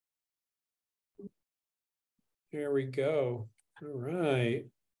There we go. All right.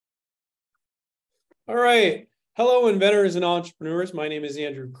 All right. Hello, inventors and entrepreneurs. My name is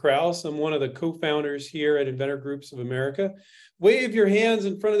Andrew Krause. I'm one of the co-founders here at Inventor Groups of America. Wave your hands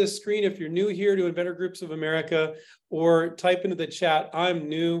in front of the screen if you're new here to Inventor Groups of America, or type into the chat, "I'm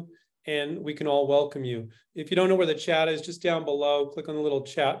new," and we can all welcome you. If you don't know where the chat is, just down below, click on the little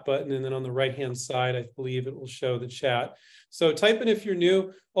chat button, and then on the right-hand side, I believe it will show the chat. So type in if you're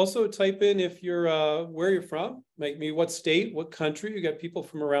new. Also type in if you're where you're from, maybe what state, what country. You got people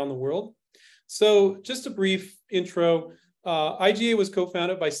from around the world. So just a brief intro. IGA was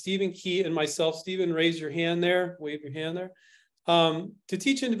co-founded by Stephen Key and myself. Stephen, raise your hand there, wave your hand there. To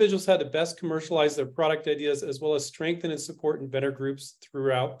teach individuals how to best commercialize their product ideas, as well as strengthen and support inventor groups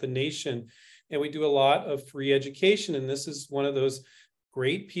throughout the nation. And we do a lot of free education. And this is one of those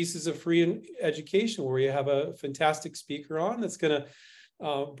great pieces of free education where we have a fantastic speaker on that's going to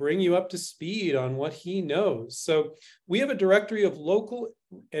bring you up to speed on what he knows. So we have a directory of local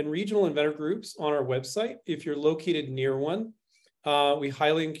and regional inventor groups on our website. If you're located near one, we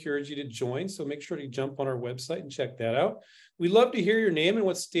highly encourage you to join. So make sure to jump on our website and check that out. We'd love to hear your name and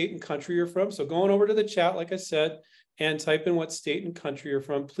what state and country you're from. So going over to the chat, like I said, and type in what state and country you're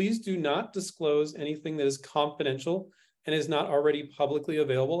from. Please do not disclose anything that is confidential and is not already publicly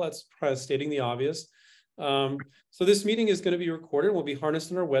available. That's stating the obvious. So this meeting is going to be recorded. Will be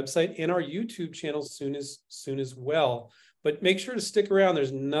harnessed on our website and our YouTube channel soon as well. But make sure to stick around.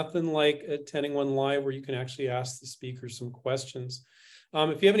 There's nothing like attending one live where you can actually ask the speaker some questions.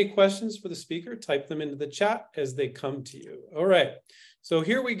 If you have any questions for the speaker, type them into the chat as they come to you. All right, so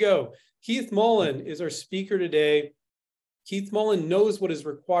here we go. Keith Mullin is our speaker today. Keith Mullin knows what is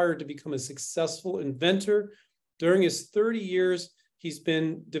required to become a successful inventor. During his 30 years, he's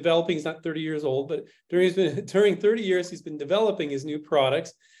been developing, he's not 30 years old, but during 30 years, he's been developing his new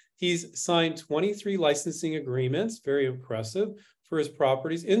products. He's signed 23 licensing agreements, very impressive, for his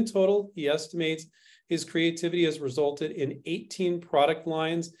properties. In total, he estimates his creativity has resulted in 18 product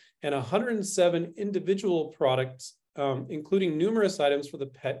lines and 107 individual products, including numerous items for the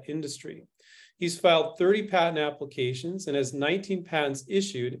pet industry. He's filed 30 patent applications and has 19 patents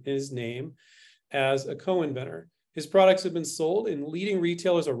issued in his name as a co-inventor. His products have been sold in leading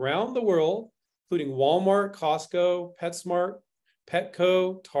retailers around the world, including Walmart, Costco, PetSmart,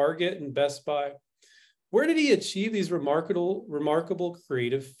 Petco, Target, and Best Buy. Where did he achieve these remarkable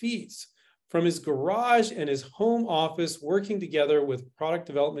creative feats? From his garage and his home office, working together with product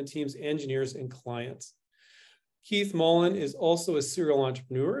development teams, engineers, and clients. Keith Mullin is also a serial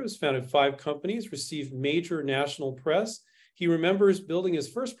entrepreneur who's founded 5 companies, received major national press. He remembers building his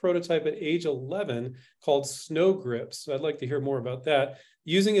first prototype at age 11 called Snow Grips. So I'd like to hear more about that.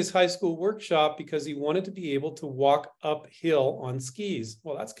 Using his high school workshop because he wanted to be able to walk uphill on skis.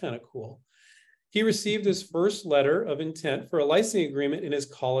 Well, that's kind of cool. He received his first letter of intent for a licensing agreement in his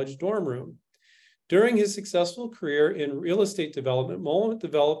college dorm room. During his successful career in real estate development, Mullin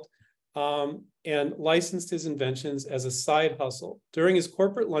developed and licensed his inventions as a side hustle. During his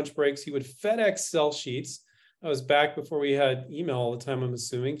corporate lunch breaks, he would FedEx sell sheets. I was back before we had email all the time, I'm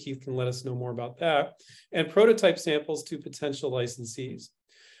assuming. Keith can let us know more about that. And prototype samples to potential licensees.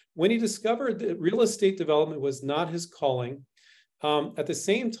 When he discovered that real estate development was not his calling, at the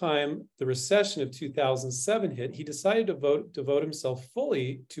same time, the recession of 2007 hit, he decided to devote himself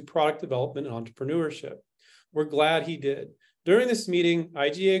fully to product development and entrepreneurship. We're glad he did. During this meeting,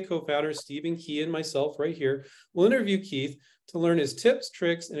 IGA co-founder Stephen Key and myself right here will interview Keith to learn his tips,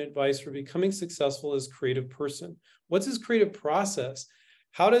 tricks, and advice for becoming successful as a creative person. What's his creative process?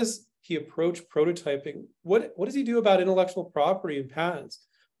 How does he approach prototyping? What does he do about intellectual property and patents?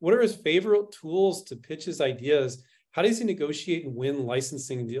 What are his favorite tools to pitch his ideas? How does he negotiate and win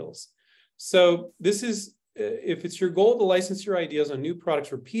licensing deals? So this is, if it's your goal to license your ideas on new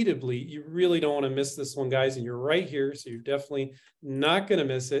products repeatedly, you really don't want to miss this one, guys. And you're right here, so you're definitely not going to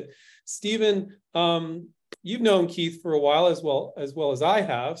miss it. Stephen, you've known Keith for a while as well as I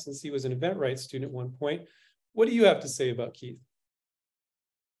have, since he was an inventRight student at one point. What do you have to say about Keith?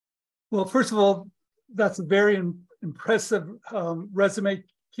 Well, first of all, that's a very impressive resume.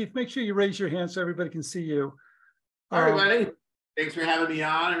 Keith, make sure you raise your hand so everybody can see you. Hi, everybody. Thanks for having me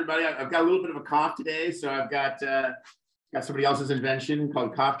on, everybody. I've got a little bit of a cough today, so I've got somebody else's invention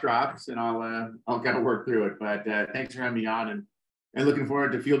called cough drops, and I'll kind of work through it. But thanks for having me on, and looking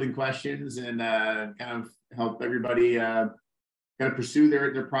forward to fielding questions and kind of help everybody kind of pursue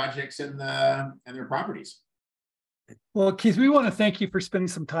their projects and their properties. Well, Keith, we want to thank you for spending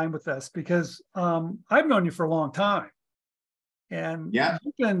some time with us because I've known you for a long time. And yeah,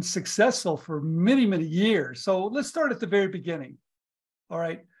 you've been successful for many, many years. So let's start at the very beginning. All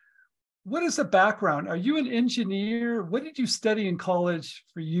right. what is the background? Are you an engineer? What did you study in college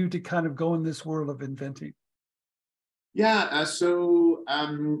for you to kind of go in this world of inventing? Yeah, I've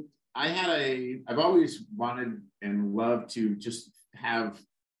always wanted and loved to just have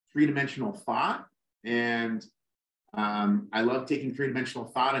three-dimensional thought. And I love taking three-dimensional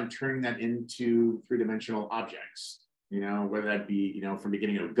thought and turning that into three-dimensional objects, whether that be, from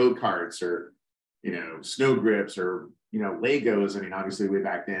beginning of go-karts or, snow grips or, Legos. I mean, obviously way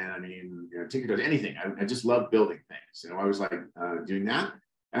back then, Tinker Toys, anything. I just love building things. I was like doing that.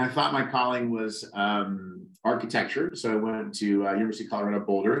 And I thought my calling was architecture. So I went to University of Colorado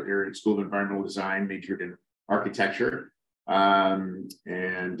Boulder, their School of Environmental Design, majored in architecture, and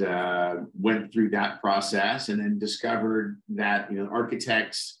went through that process, and then discovered that,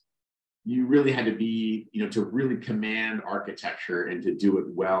 architects, you really had to be, to really command architecture and to do it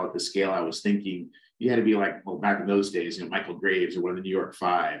well at the scale I was thinking, you had to be like, well, back in those days, Michael Graves or one of the New York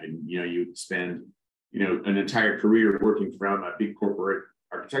Five, and, you'd spend, an entire career working from a big corporate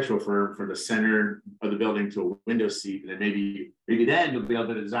architectural firm from the center of the building to a window seat, and then maybe then you'll be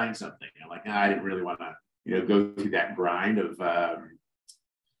able to design something. Like, I didn't really want to, go through that grind of, the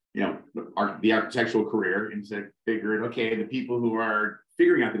architectural career, and so figured, okay, the people who are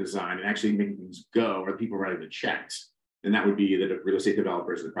figuring out the design and actually making things go are the people writing the checks, and that would be the real estate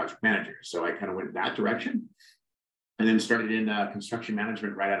developers and the project managers. So I kind of went that direction, and then started in construction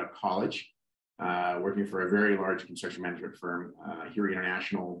management right out of college. Working for a very large construction management firm, Huey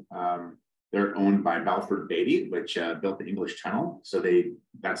International. They're owned by Balfour Beatty, which built the English Tunnel. So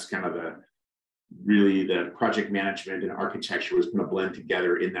that's kind of the project management and architecture was going to blend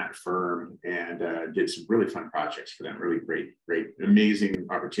together in that firm, and did some really fun projects for them. Really great, amazing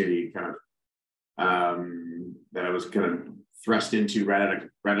opportunity, kind of that I was kind of thrust into right out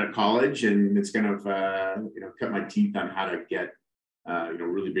of college, and it's kind of cut my teeth on how to get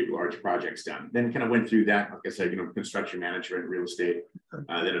really big, large projects done. Then kind of went through that, like I said, construction management, real estate,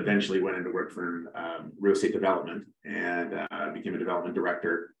 then eventually went into work for real estate development, and became a development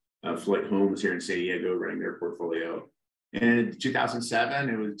director of Floyd Homes here in San Diego, running their portfolio. And in 2007,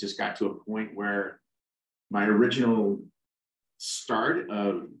 it just got to a point where my original start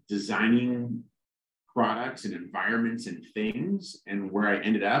of designing products and environments and things, and where I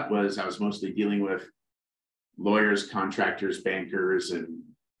ended up was I was mostly dealing with lawyers, contractors, bankers, and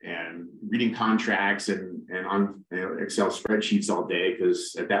reading contracts and on Excel spreadsheets all day,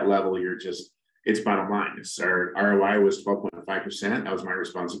 because at that level it's bottom line. Our ROI was 12.5%. That was my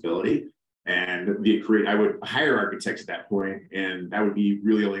responsibility, and I would hire architects at that point, and that would be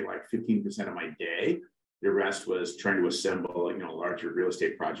really only like 15% of my day. The rest was trying to assemble a larger real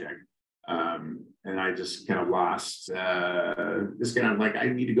estate project. And I just kind of lost this kind of like, I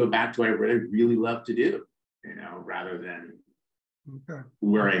need to go back to what I really love to do, rather than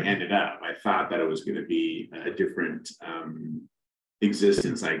where I ended up. I thought that it was going to be a different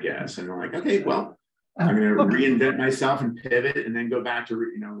existence, I guess. And I'm like, okay, well, I'm going to reinvent myself and pivot, and then go back to,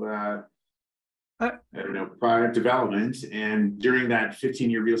 product development. And during that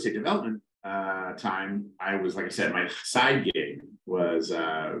 15-year real estate development time, I was, like I said, my side gig was,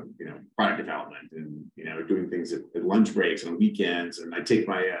 product development, and, doing things at lunch breaks and weekends. And I take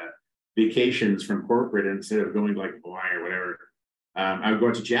my vacations from corporate, and instead of going to like Hawaii or whatever, I would go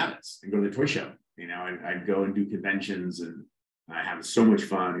out to Javits and go to the toy show. I'd go and do conventions, and I have so much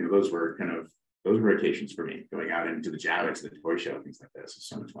fun. Those were vacations for me, going out into the Javits and the toy show, things like this. It's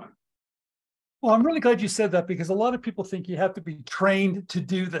so much fun. Well, I'm really glad you said that, because a lot of people think you have to be trained to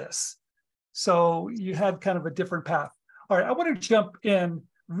do this. So you had kind of a different path. All right, I want to jump in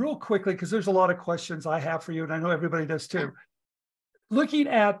real quickly, because there's a lot of questions I have for you, and I know everybody does too. Looking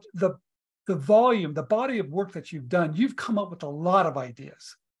at the volume, the body of work that you've done, you've come up with a lot of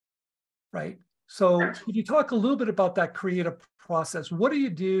ideas, right? So could you talk a little bit about that creative process? What do you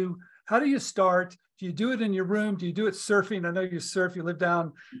do? How do you start? Do you do it in your room? Do you do it surfing? I know you surf, you live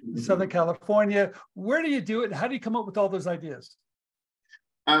down in Southern California. Where do you do it? And how do you come up with all those ideas?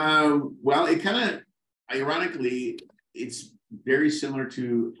 Well, it kind of, ironically, it's very similar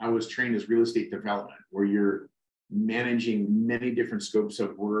to how I was trained as real estate development, where you're managing many different scopes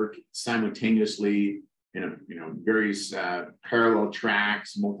of work simultaneously in various parallel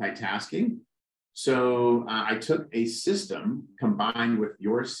tracks, multitasking. So I took a system combined with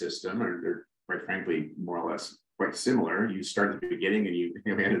your system, or quite frankly, more or less quite similar. You start at the beginning and you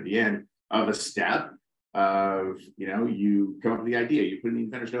end at the end of a step of, you come up with the idea, you put it in the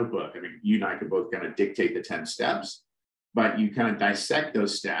inventor's notebook. You and I could both kind of dictate the 10 steps, but you kind of dissect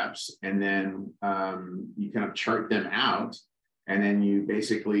those steps, and then you kind of chart them out. And then you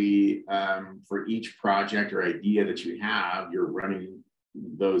basically, for each project or idea that you have, you're running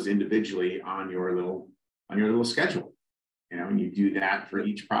those individually on your little schedule, and you do that for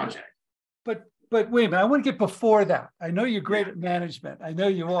each project. But wait a minute, I want to get before that. I know you're great at management. I know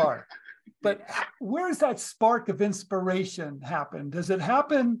you are. But where does that spark of inspiration happen? Does it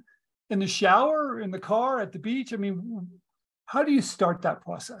happen in the shower, in the car, at the beach? I mean, how do you start that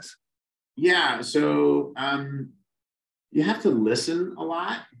process? Yeah, so you have to listen a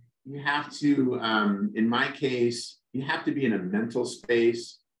lot. You have to, in my case, you have to be in a mental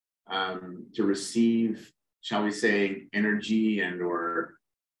space to receive, shall we say, energy and or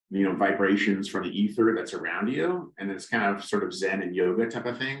vibrations from the ether that's around you. And it's kind of sort of Zen and yoga type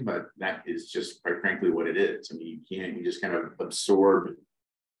of thing, but that is just quite frankly what it is. I mean, you just kind of absorb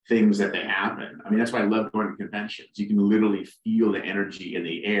things that they happen. I mean, that's why I love going to conventions. You can literally feel the energy in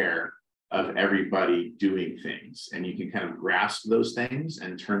the air of everybody doing things, and you can kind of grasp those things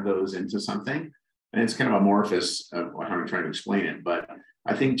and turn those into something. And it's kind of amorphous of how I'm trying to explain it, but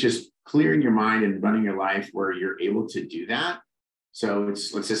I think just clearing your mind and running your life where you're able to do that. So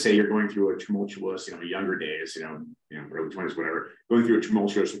let's just say you're going through a tumultuous, younger days, early 20s, whatever, going through a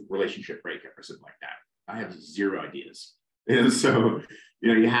tumultuous relationship breakup or something like that. I have zero ideas. And so,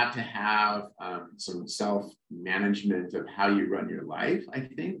 you have to have some self-management of how you run your life, I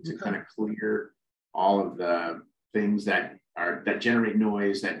think, to kind of clear all of the things that generate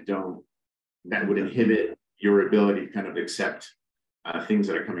noise that would inhibit your ability to kind of accept things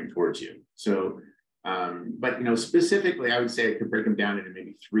that are coming towards you. So, but specifically, I would say I could break them down into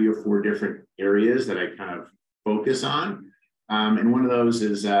maybe 3 or 4 different areas that I kind of focus on. And one of those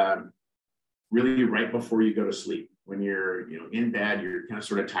is really right before you go to sleep. When you're in bed, you're kind of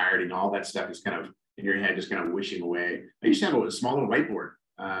sort of tired, and all that stuff is kind of in your head, just kind of wishing away. I used to have a small little whiteboard,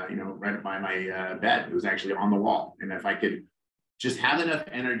 right by my bed. It was actually on the wall, and if I could just have enough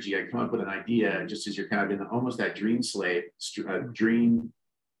energy, I'd come up with an idea, just as you're kind of in almost that dream state,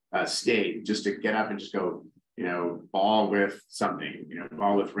 just to get up and just go, ball with something,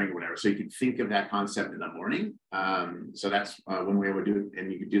 ball with ring, whatever. So you can think of that concept in the morning. So that's one way I would do it,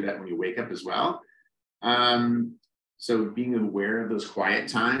 and you can do that when you wake up as well. So being aware of those quiet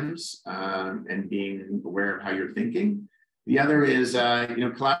times and being aware of how you're thinking. The other is,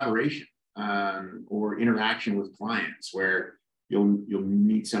 collaboration or interaction with clients, where you'll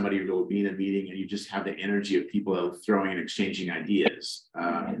meet somebody, you'll be in a meeting, and you just have the energy of people throwing and exchanging ideas,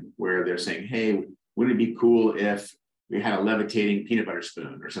 where they're saying, hey, wouldn't it be cool if we had a levitating peanut butter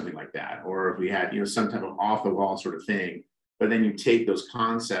spoon or something like that? Or if we had, some type of off the wall sort of thing. But then you take those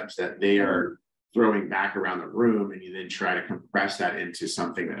concepts that they are throwing back around the room, and you then try to compress that into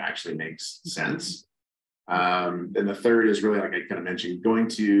something that actually makes sense. Then the third is really, like I kind of mentioned, going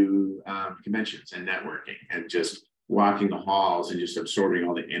to conventions and networking, and just walking the halls and just absorbing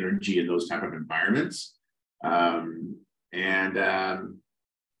all the energy in those type of environments. And I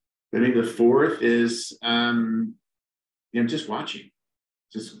think the fourth is, just watching,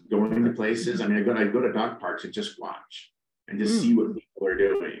 just going to places. I mean, I go to dog parks and just watch and just see what people are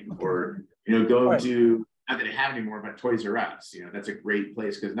doing, or go to, not that I have anymore, but Toys R Us. That's a great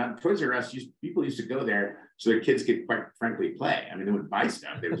place, because not Toys R Us, people used to go there so their kids could, quite frankly, play. I mean, they wouldn't buy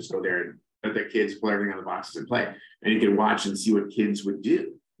stuff; they would just go there and let their kids pull everything out of the boxes and play. And you can watch and see what kids would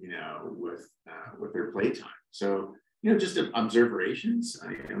do, with their playtime. So, just observations,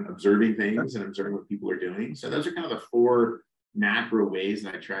 observing things and observing what people are doing. So those are kind of the 4 macro ways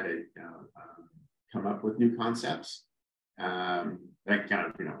that I try to come up with new concepts. That I kind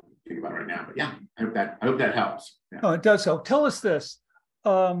of think about right now. But yeah, I hope that helps. Yeah. Oh, it does help. Tell us this: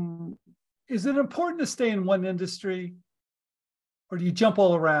 is it important to stay in one industry, or do you jump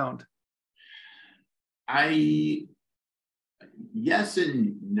all around? Yes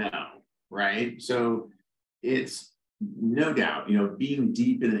and no, right? So it's no doubt, being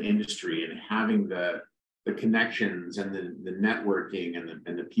deep in the industry and having the connections and the networking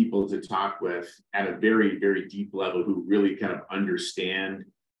and the people to talk with at a very, very deep level, who really kind of understand,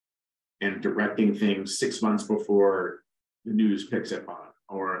 and directing things 6 months before the news picks up on,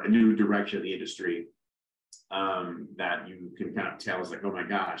 or a new direction of the industry, that you can kind of tell is like, oh my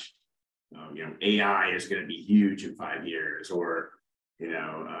gosh, AI is going to be huge in 5 years, or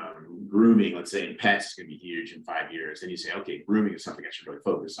grooming, let's say in pets, is going to be huge in 5 years. And you say, okay, grooming is something I should really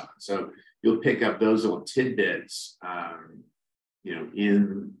focus on. So you'll pick up those little tidbits,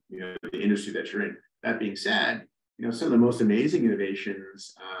 in the industry that you're in. That being said, some of the most amazing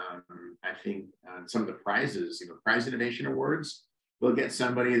innovations, I think, some of the prizes, prize innovation awards, will get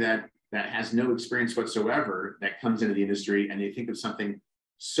somebody that has no experience whatsoever, that comes into the industry, and they think of something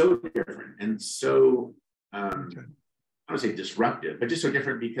so different and so, I don't say disruptive, but just so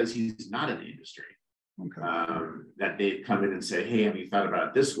different because he's not in the industry. Okay. that they come in and say, hey, have you thought about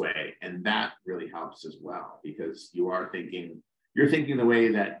it this way? And that really helps as well, because you're thinking the way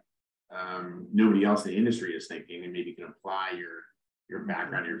that nobody else in the industry is thinking, and maybe you can apply your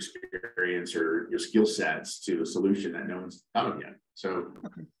background, your experience, or your skill sets to a solution that no one's thought of yet. So,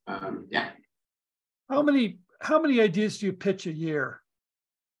 Okay. yeah. How many ideas do you pitch a year?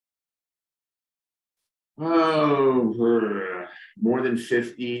 Oh, more than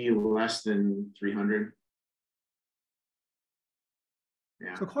 50, less than 300.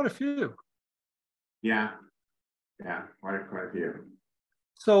 Yeah. So quite a few. Yeah. Yeah. Quite a few.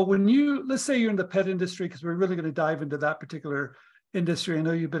 So let's say you're in the pet industry, because we're really going to dive into that particular industry. I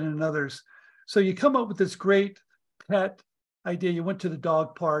know you've been in others. So you come up with this great pet idea. You went to the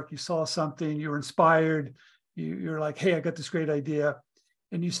dog park, you saw something, you were inspired. You're like, hey, I got this great idea.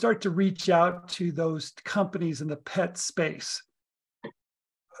 And you start to reach out to those companies in the pet space.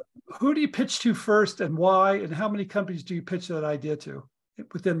 Who do you pitch to first, and why? And how many companies do you pitch that idea to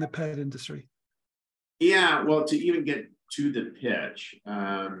within the pet industry? Yeah, well, to even get to the pitch,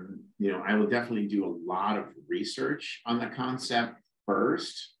 I will definitely do a lot of research on the concept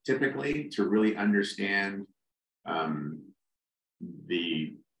first, typically, to really understand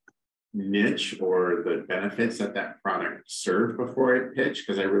the niche or the benefits that product served before I pitch,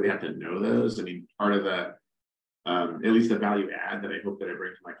 because I really have to know those. I mean, part of the at least the value add that I hope that I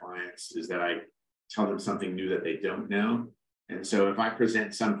bring to my clients is that I tell them something new that they don't know. And so if I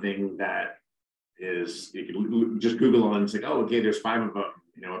present something that is, you can just Google and say, oh, okay, there's 5 of them,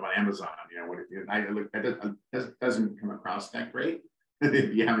 on Amazon, that doesn't come across that great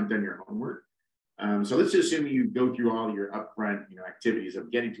if you haven't done your homework. So let's just assume you go through all your upfront, activities of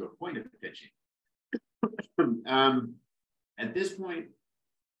getting to a point of pitching. At this point,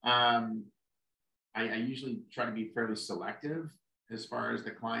 I usually try to be fairly selective as far as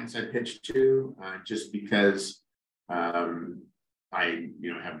the clients I pitch to, just because I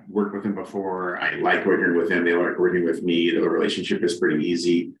have worked with them before. I like working with them. They like working with me. The relationship is pretty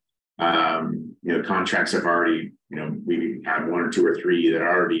easy. Contracts have already, we have 1 or 2 or 3 that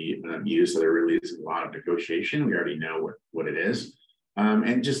are already used, so there really isn't a lot of negotiation. We already know what it is.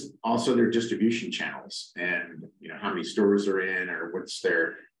 And just also their distribution channels, and how many stores they're in, or what's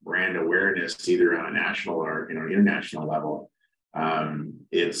their brand awareness, either on a national or international level. They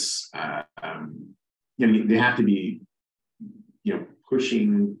have to be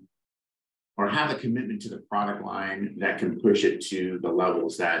pushing or have a commitment to the product line that can push it to the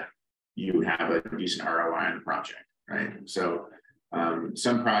levels that you have a decent ROI on the project, right? So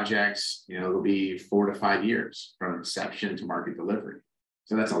some projects, it'll be 4 to 5 years from inception to market delivery.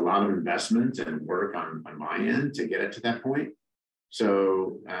 So that's a lot of investment and work on my end to get it to that point.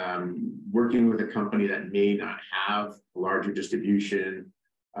 So working with a company that may not have larger distribution,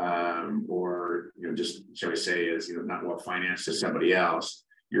 or just shall I say is not well financed as somebody else,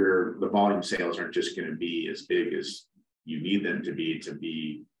 the volume sales aren't just going to be as big as you need them to be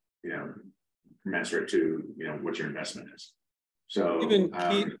commensurate to what your investment is. So even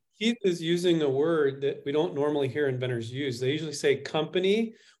Keith is using a word that we don't normally hear inventors use. They usually say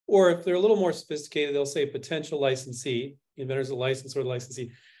company, or if they're a little more sophisticated, they'll say potential licensee. The inventor's a licensor or the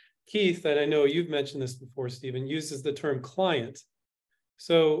licensee. Keith, and I know you've mentioned this before, Stephen, uses the term client.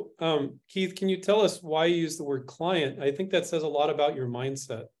 So Keith, can you tell us why you use the word client? I think that says a lot about your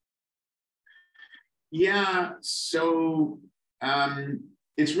mindset. Yeah, so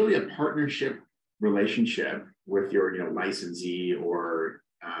it's really a partnership relationship with your licensee or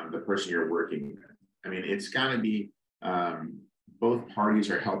the person you're working with. I mean, it's got to be both parties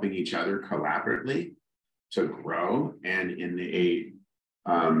are helping each other collaboratively to grow. And if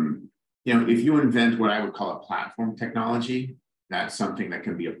you invent what I would call a platform technology, that's something that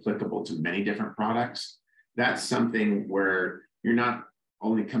can be applicable to many different products. That's something where you're not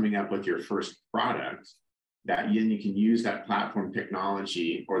only coming up with your first product, that then you can use that platform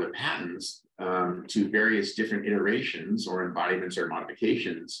technology or the patents to various different iterations or embodiments or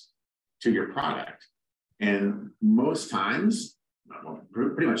modifications to your product. And most times, well,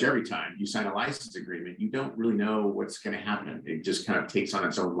 pretty much every time you sign a license agreement, you don't really know what's going to happen. It just kind of takes on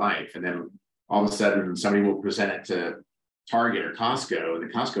its own life. And then all of a sudden somebody will present it to Target or Costco, and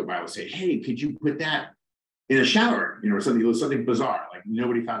the Costco buyer will say, hey, could you put that in a shower, or something bizarre, like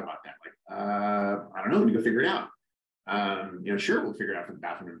nobody thought about that. Like, I don't know, we go figure it out. Sure, we'll figure it out for the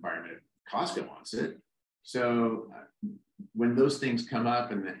bathroom environment if Costco wants it. So when those things come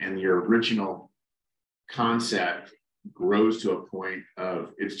up and your original concept grows to a point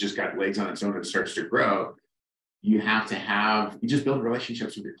of it's just got legs on its own and starts to grow, you just build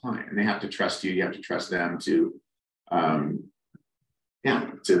relationships with your client, and they have to trust you. You have to trust them to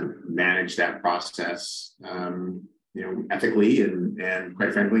to manage that process, ethically and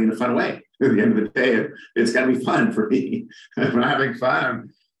quite frankly, in a fun way. At the end of the day, it's got to be fun for me. If I'm having fun,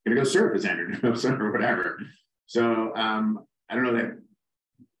 I'm going to go surf as Andrew or whatever. So I don't know that.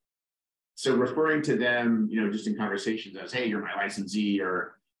 So referring to them, just in conversations as, hey, you're my licensee,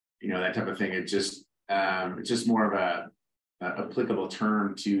 or, that type of thing, it's just more of a applicable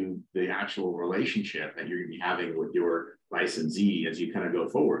term to the actual relationship that you're going to be having with your licensee as you kind of go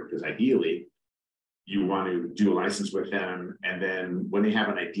forward. Because ideally, you want to do a license with them, and then when they have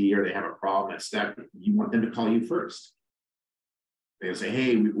an idea or they have a problem that's stuck, you want them to call you first. They'll say,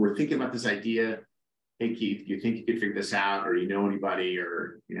 hey, we're thinking about this idea. Hey, Keith, do you think you could figure this out? Or anybody,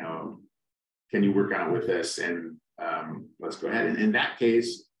 or, can you work on it with us? And let's go ahead. And in that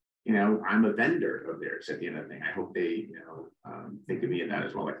case, I'm a vendor of theirs at the end of the thing. I hope they, think of me in that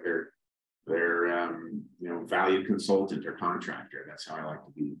as well. Like they're valued consultant or contractor. That's how I like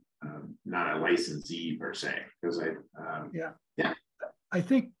to be, not a licensee per se. Because I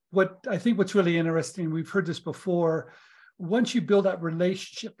think what's really interesting, we've heard this before, once you build that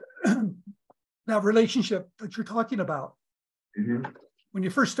relationship, that you're talking about, when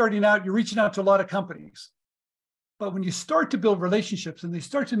you're first starting out, you're reaching out to a lot of companies. But when you start to build relationships and they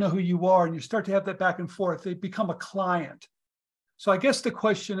start to know who you are and you start to have that back and forth, they become a client. So I guess the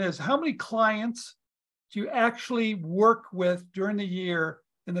question is, how many clients do you actually work with during the year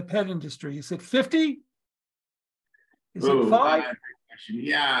in the pet industry? Is it 50? Is it 5?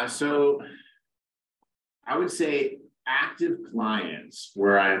 Yeah, so I would say active clients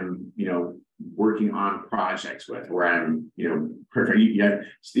where I'm, working on projects with, where I'm, perfect.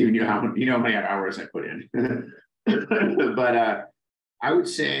 Stephen, how many hours I put in. But I would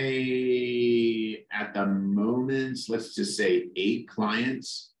say at the moment, let's just say 8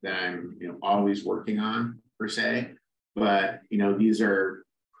 clients that I'm, always working on per se. But, these are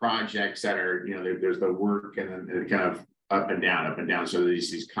projects that are, there's the work and then they're kind of up and down. So there's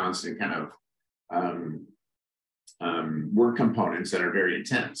these constant kind of work components that are very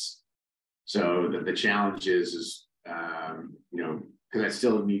intense. So the challenge is because I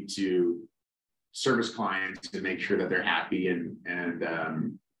still need to service clients to make sure that they're happy and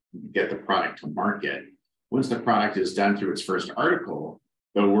get the product to market. Once the product is done through its first article,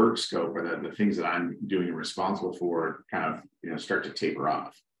 the work scope or the things that I'm doing and responsible for kind of, start to taper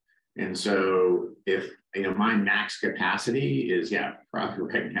off. And so if, my max capacity is, probably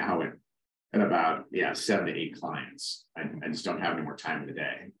right now at about 7 to 8 clients. I just don't have any more time in the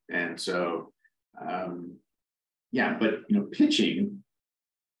day. And so, but, pitching,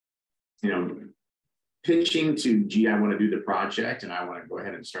 pitching to, gee, I want to do the project and I want to go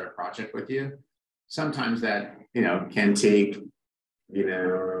ahead and start a project with you. Sometimes that, can take,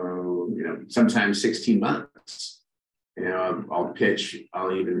 sometimes 16 months. I'll pitch,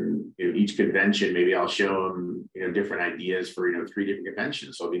 I'll even, each convention, maybe I'll show them, different ideas for, 3 different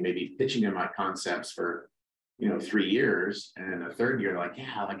conventions. So I'll be maybe pitching them my concepts for, 3 years. And then the third year, like,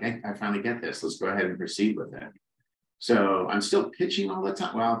 I finally get this. Let's go ahead and proceed with it. So I'm still pitching all the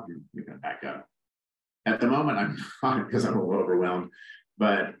time. Well, we're going to back up. At the moment, I'm fine because I'm a little overwhelmed.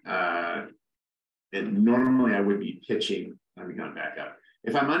 But normally I would be pitching. Let me go back up.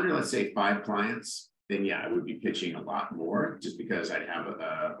 If I'm under, let's say, 5 clients, then I would be pitching a lot more just because I'd have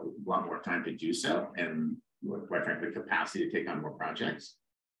a lot more time to do so and quite frankly, capacity to take on more projects.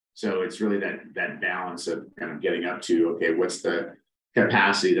 So it's really that balance of kind of getting up to, okay, what's the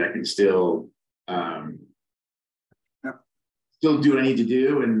capacity that I can still do what I need to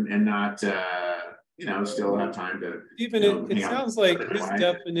do and not, still have time to. Even it sounds like his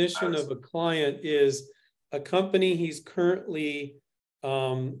definition of a client is a company he's currently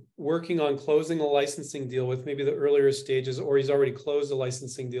working on closing a licensing deal with, maybe the earlier stages, or he's already closed a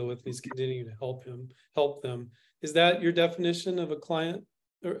licensing deal with, he's continuing to help them. Is that your definition of a client?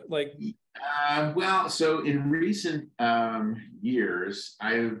 Or like well, so in recent years,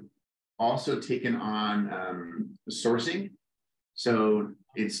 I've also taken on sourcing. So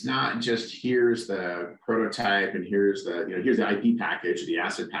it's not just here's the prototype and here's the here's the IP package, the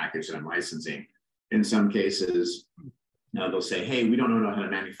asset package that I'm licensing. In some cases, they'll say, hey, we don't know how to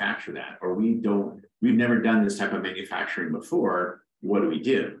manufacture that, or we've never done this type of manufacturing before. What do we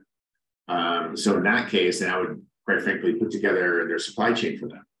do? So in that case, then I would quite frankly put together their supply chain for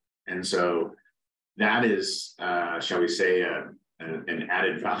them. And so that is, shall we say, an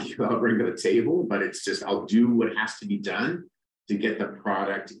added value I'll bring to the table, but it's just, I'll do what has to be done to get the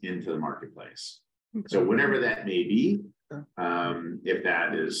product into the marketplace. Okay. So whatever that may be, if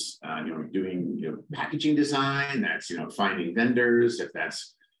that is, doing, packaging design, that's, finding vendors, if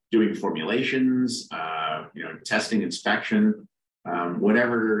that's doing formulations, testing, inspection,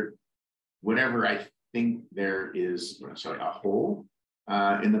 whatever I think there is, sorry, a hole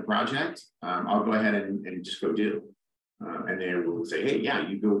in the project, I'll go ahead and just go do. And they will say, hey, yeah,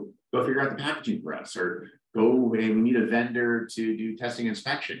 you go figure out the packaging for us, or go, hey, we need a vendor to do testing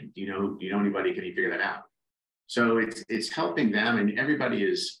inspection. Do you know anybody? Can you figure that out? So it's helping them, and everybody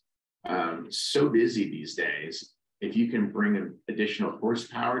is so busy these days. If you can bring an additional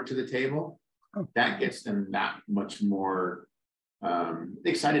horsepower to the table, that gets them that much more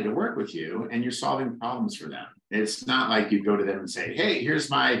excited to work with you, and you're solving problems for them. It's not like you go to them and say, hey, here's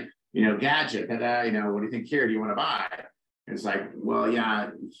my gadget that what do you think here? Do you want to buy? It's like, well, yeah,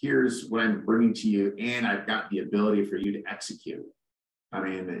 here's what I'm bringing to you, and I've got the ability for you to execute. I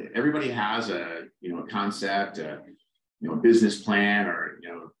mean, everybody has a concept, a business plan, or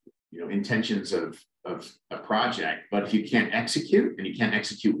intentions of a project. But if you can't execute, and you can't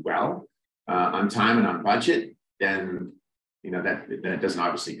execute well on time and on budget, then that doesn't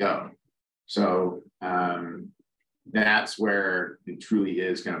obviously go. So that's where it truly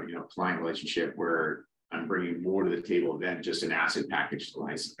is kind of client relationship, where I'm bringing more to the table than just an asset package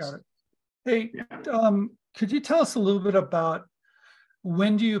license. Got it. Hey, yeah. Could you tell us a little bit about,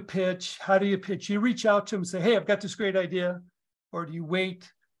 when do you pitch? How do you pitch? You reach out to them and say, hey, I've got this great idea, or do you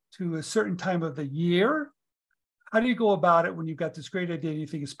wait to a certain time of the year? How do you go about it when you've got this great idea you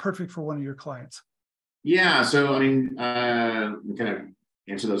think is perfect for one of your clients? Yeah, so I mean, we kind of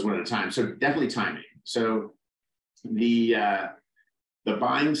answer those one at a time. So definitely timing. So the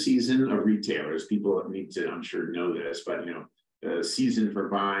buying season of retailers, people need to, I'm sure, know this, but the season for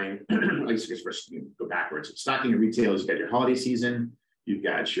buying, I guess first go backwards. Stocking of retailers, you've got your holiday season, you've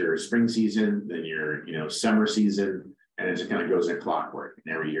got your spring season, then your summer season, and it just kind of goes in clockwork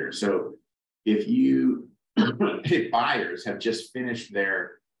every year. So if buyers have just finished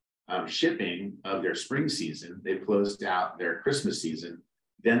their shipping of their spring season, they've closed out their Christmas season,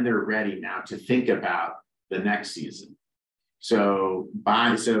 then they're ready now to think about the next season. So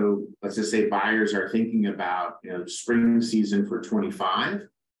let's just say buyers are thinking about spring season for 25.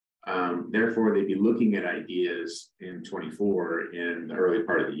 Therefore, they'd be looking at ideas in 24 in the early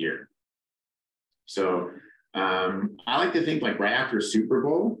part of the year. So I like to think like right after Super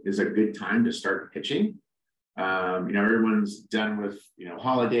Bowl is a good time to start pitching. Everyone's done with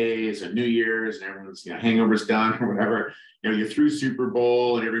holidays and New Year's, and everyone's hangovers done or whatever. You're through Super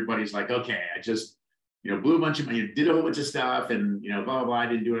Bowl, and everybody's like, okay, I just blew a bunch of money, did a whole bunch of stuff, and blah blah blah. I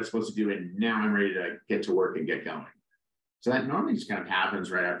didn't do what I was supposed to do, and now I'm ready to get to work and get going. So that normally just kind of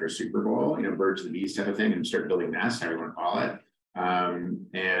happens right after Super Bowl, birds of the bees type of thing, and start building nests, however you want to call it.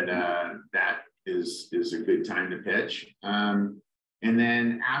 That is a good time to pitch. And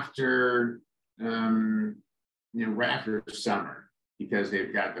then after right after summer, because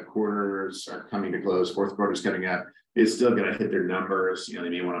they've got the quarters are coming to close, fourth quarter's coming up, it's still going to hit their numbers. They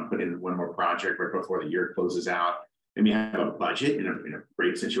may want to put in one more project right before the year closes out. They may have a budget in a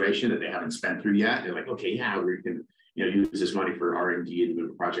great situation that they haven't spent through yet. They're like, okay, yeah, we can use this money for R&D and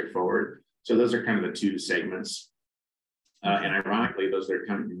move a project forward. So those are kind of the two segments. And ironically, those are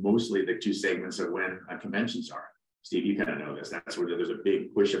kind of mostly the two segments of when conventions are. Steve, you kind of know this. That's where there's a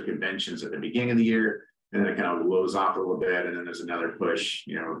big push of conventions at the beginning of the year, and then it kind of lows off a little bit, and then there's another push,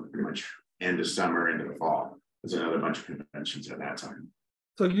 pretty much end of summer into the fall. There's another bunch of conventions at that time.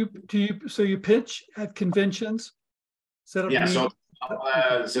 So you pitch at conventions? Yeah.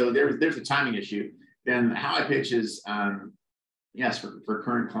 So there's a timing issue. Then how I pitch is, yes, for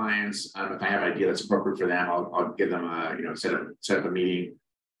current clients, if I have an idea that's appropriate for them, I'll give them a set up a meeting.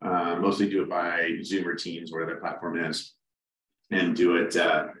 Mostly do it by Zoom or Teams, whatever the platform is, and do it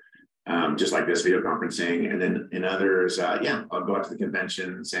just like this, video conferencing. And then in others, I'll go out to the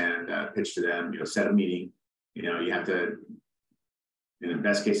conventions and pitch to them. Set a meeting. You have to, in the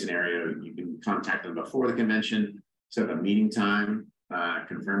best case scenario, you can contact them before the convention, set up a meeting time,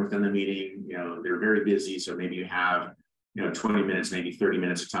 confirm with them the meeting. They're very busy, so maybe you have 20 minutes, maybe 30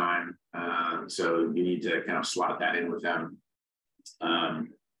 minutes of time. So you need to kind of slot that in with them.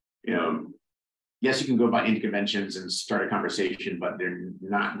 Yes, you can go into conventions and start a conversation, but they're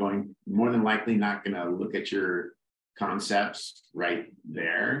more than likely not going to look at your concepts right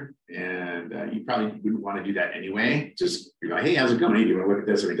there. And you probably wouldn't want to do that anyway. Just you're like, hey, how's it going? Hey, do you want to look at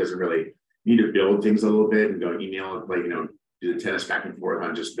this? And it doesn't really need to build things a little bit and go email, do the tennis back and forth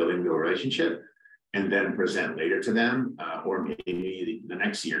on just building the relationship, and then present later to them, or maybe the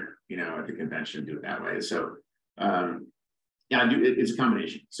next year, at the convention, do it that way. So it's a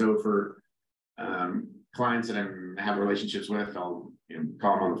combination. So for clients that I have relationships with, I'll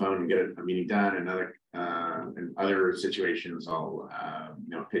call them on the phone and get a meeting done. And in other situations, I'll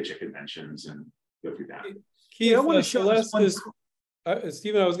pitch at conventions and go through that. Keith, Celeste is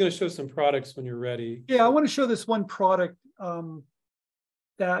Stephen, I was going to show some products when you're ready. Yeah, I want to show this one product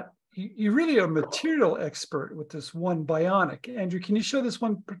that you really are a material expert with this one Bionic. Andrew, can you show this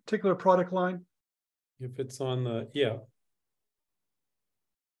one particular product line? If it's on the, yeah.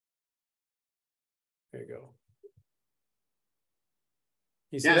 There you go.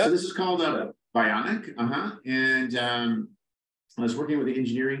 You see that? So this is called a Bionic. And I was working with the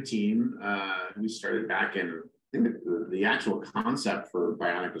engineering team. We started back in, I think the actual concept for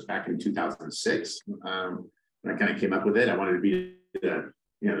Bionic was back in 2006. When I kind of came up with it, I wanted to be the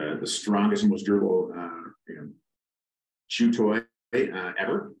strongest, most durable chew toy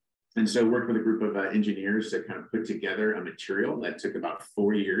ever. And so worked with a group of engineers to kind of put together a material that took about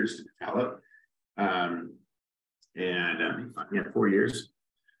 4 years to develop. 4 years.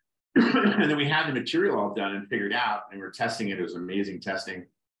 And then we had the material all done and figured out, and we were testing it. It was amazing testing.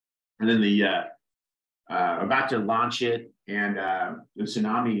 And then about to launch it, and the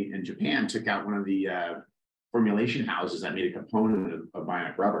tsunami in Japan took out one of the formulation houses that made a component of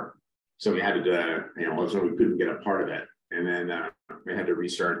bionic rubber. So we had to, so we couldn't get a part of it. And then we had to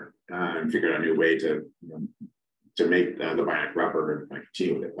restart and figure out a new way to make the bionic rubber and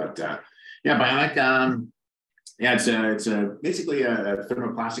continue with it. But Bionic, it's basically a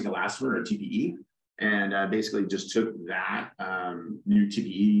thermoplastic elastomer, or TPE, and basically just took that new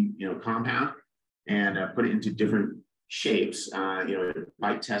TPE compound and put it into different shapes.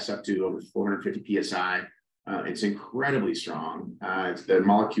 Bite tests up to over 450 psi. It's incredibly strong. The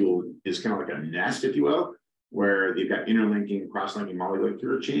molecule is kind of like a nest, if you will, where you've got interlinking, cross-linking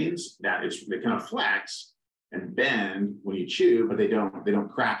molecular chains they kind of flex and bend when you chew, but they don't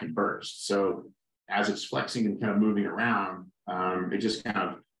crack and burst. So as it's flexing and kind of moving around, it just kind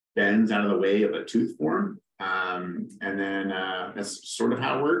of bends out of the way of a tooth form. And then that's sort of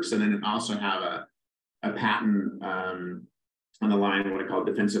how it works. And then it also have a patent on the line, what I call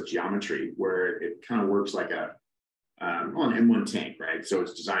defensive geometry, where it kind of works like an M1 tank, right? So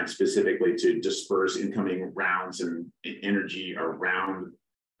it's designed specifically to disperse incoming rounds and energy around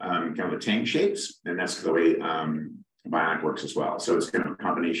kind of the tank shapes. And that's the way Bionic works as well. So it's kind of a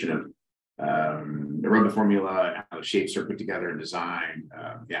combination of the rubber formula, how the shapes are put together and designed.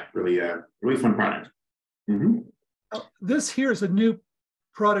 Really fun product. Mm-hmm. This here is a new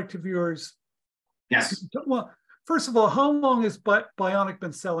product of yours. Yes. Well, first of all, how long has Bionic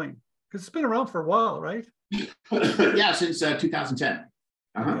been selling? Because it's been around for a while, right? Since 2010.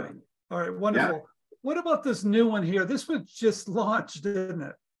 Okay. All right, wonderful. Yeah. What about this new one here? This was just launched, didn't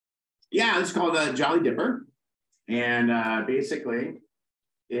it? Yeah, it's called a Jolly Dipper. And basically,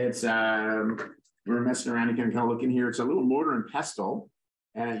 it's, we're messing around, you can kind of look in here. It's a little mortar and pestle,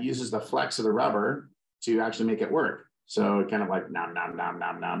 and it uses the flex of the rubber to actually make it work. So it kind of like nom, nom, nom,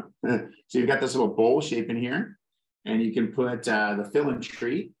 nom, nom. So you've got this little bowl shape in here, and you can put the fill and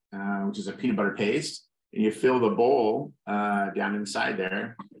treat, which is a peanut butter paste, and you fill the bowl down inside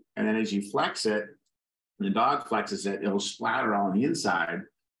there. And then as you flex it, the dog flexes it, it'll splatter all on the inside.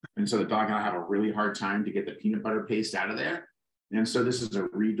 And so the dog will have a really hard time to get the peanut butter paste out of there. And so this is a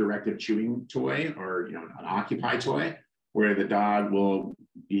redirected chewing toy, or an occupy toy, where the dog will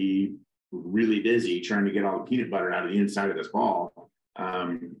be really busy trying to get all the peanut butter out of the inside of this ball.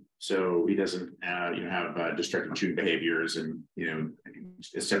 So he doesn't have destructive chewing behaviors and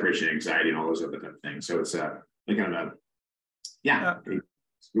separation anxiety and all those other type of things. So it's kind of it's a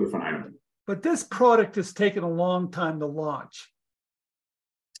really fun item. But this product has taken a long time to launch.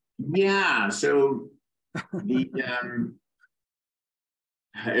 Yeah, so the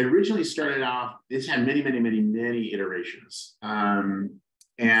it originally started off, this had many iterations.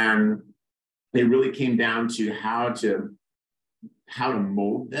 And it really came down to how to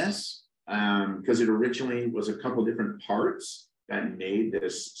mold this, because it originally was a couple different parts that made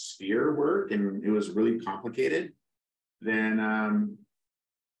this sphere work, and it was really complicated. Then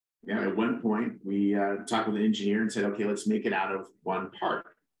at one point we talked with an engineer and said, okay, let's make it out of one part.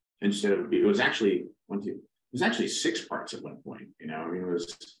 Instead of, it was actually 6 parts at one point. It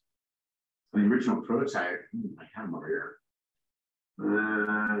was the original prototype. I have them over here.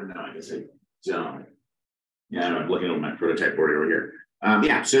 No, I guess I don't. Yeah, I'm looking over my prototype board over here.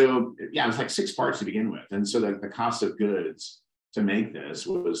 It was like 6 parts to begin with. And so the cost of goods to make this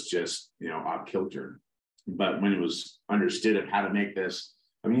was just, off kilter. But when it was understood of how to make this,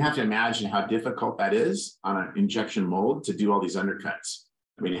 you have to imagine how difficult that is on an injection mold to do all these undercuts.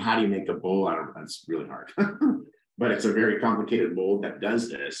 How do you make a bowl out of it? That's really hard. But it's a very complicated mold that does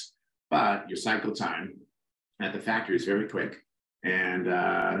this. But your cycle time at the factory is very quick. And,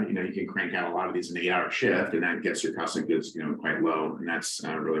 you can crank out a lot of these in an 8-hour shift, and that gets your cost of goods, quite low. And that's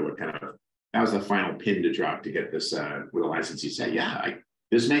really what kind of that was the final pin to drop to get this with a licensee say, yeah,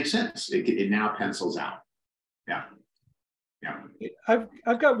 this makes sense. It now pencils out. Yeah. Yeah.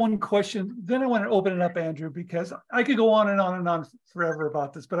 I've got one question. Then I want to open it up, Andrew, because I could go on and on and on forever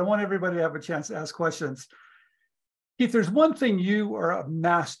about this, but I want everybody to have a chance to ask questions. If there's one thing you are a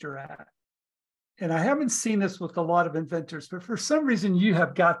master at, and I haven't seen this with a lot of inventors, but for some reason you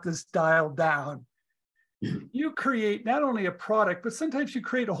have got this dialed down. You create not only a product, but sometimes you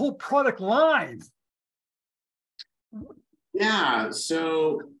create a whole product line. Yeah,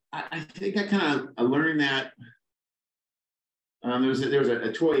 so I think I learned that. There was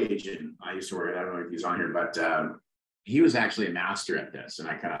a toy agent I used to work at. I don't know if he's on here, but he was actually a master at this, and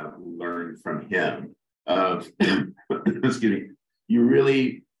I kind of learned from him of, excuse me, you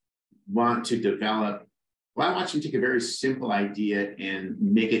really want to develop. Well, I watched him take a very simple idea and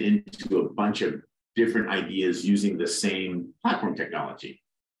make it into a bunch of different ideas using the same platform technology.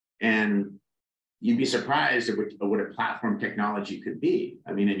 And you'd be surprised at what a platform technology could be.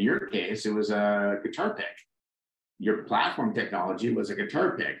 I mean, in your case, it was a guitar pick. Your platform technology was a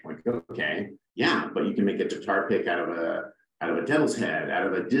guitar pick. Like, okay, yeah, but you can make a guitar pick out of a devil's head, out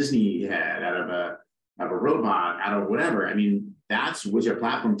of a Disney head, out of a robot, out of whatever. I mean, that's with your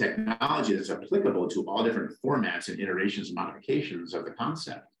platform technology that's applicable to all different formats and iterations and modifications of the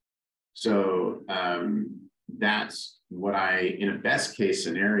concept. So that's what in a best case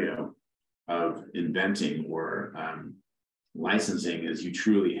scenario of inventing or licensing, is you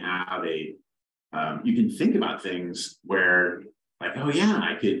truly have you can think about things where, like, oh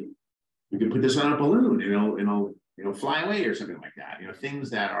yeah, we could put this on a balloon and it'll fly away or something like that. Things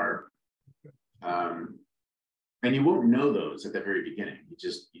that are, and you won't know those at the very beginning. You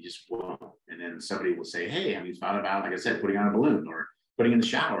just won't. And then somebody will say, hey, have you thought about, like I said, putting on a balloon or putting in the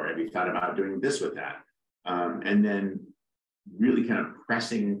shower? Have you thought about doing this with that? And then really kind of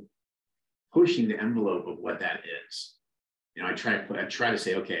pushing the envelope of what that is. I try to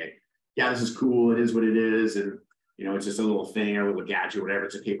say, okay, yeah, this is cool. It is what it is. And, it's just a little thing or a little gadget or whatever.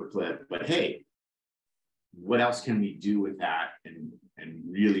 It's a paper clip. But hey, what else can we do with that? And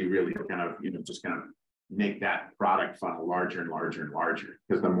really, really kind of, just kind of make that product funnel larger and larger and larger.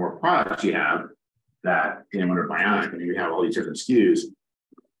 Because the more products you have that, under Bionic, you have all these different SKUs,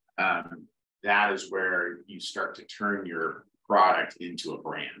 that is where you start to turn your product into a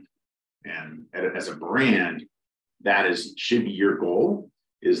brand. And as a brand, should be your goal,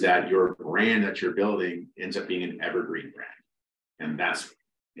 is that your brand that you're building ends up being an evergreen brand. And that's,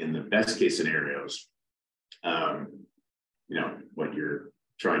 in the best case scenarios, what you're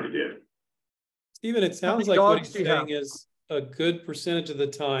trying to do. Stephen, it sounds like what he's saying is a good percentage of the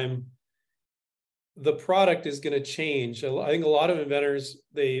time, the product is going to change. I think a lot of inventors,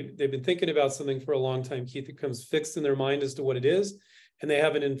 they've been thinking about something for a long time, Keith. It comes fixed in their mind as to what it is, and they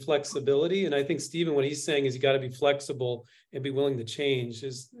have an inflexibility. And I think Stephen, what he's saying is you got to be flexible and be willing to change.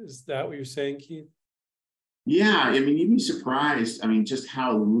 Is that what you're saying, Keith? Yeah, I mean, you'd be surprised. I mean, just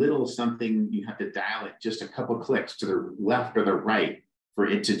how little something you have to dial it just a couple clicks to the left or the right for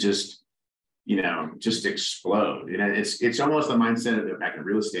it to just explode. It's almost the mindset of back in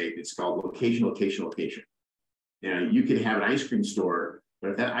real estate. It's called location, location, location. You could have an ice cream store,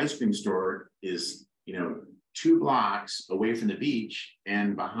 but if that ice cream store is, 2 blocks away from the beach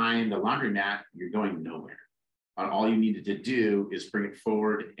and behind the laundromat, you're going nowhere. All you needed to do is bring it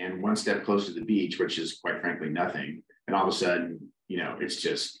forward and one step closer to the beach, which is quite frankly nothing. And all of a sudden, it's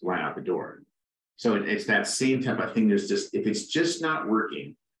just went out the door. So it's that same type of thing. If it's just not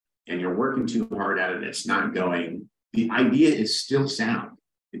working and you're working too hard at it, and it's not going, the idea is still sound.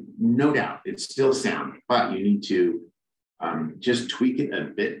 No doubt, it's still sound, but you need to just tweak it a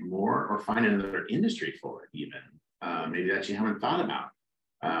bit more or find another industry for it even, maybe that you haven't thought about.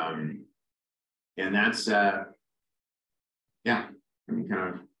 And that's,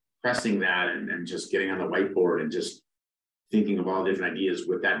 kind of pressing that and just getting on the whiteboard and just thinking of all different ideas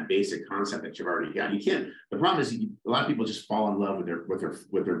with that basic concept that you've already got. The problem is a lot of people just fall in love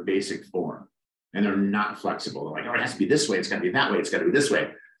with their basic form, and they're not flexible. They're like, oh, it has to be this way. It's got to be that way. It's got to be this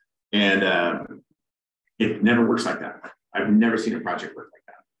way. And it never works like that. I've never seen a project work like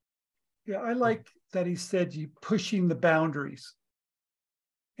that. Yeah, I like that he said you pushing the boundaries.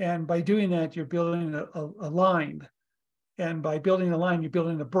 And by doing that, you're building a line. And by building a line, you're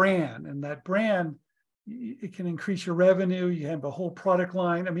building a brand. And that brand, it can increase your revenue. You have a whole product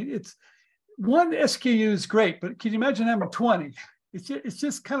line. I mean, it's one SKU is great, but can you imagine having 20? It's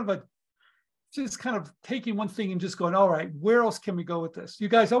just kind of taking one thing and just going, all right, where else can we go with this? You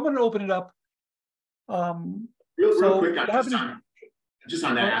guys, I want to open it up. Real quick, just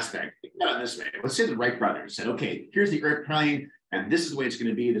on that aspect, think about it this way. Let's say the Wright brothers said, okay, here's the airplane and this is the way it's going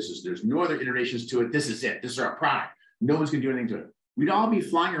to be. There's no other iterations to it. This is it. This is our product. No one's going to do anything to it. We'd all be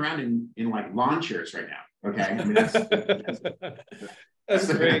flying around in like lawn chairs right now. Okay. I mean,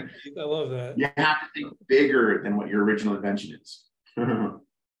 that's great. I love that. You have to think bigger than what your original invention is.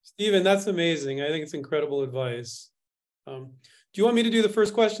 Stephen, that's amazing. I think it's incredible advice. Do you want me to do the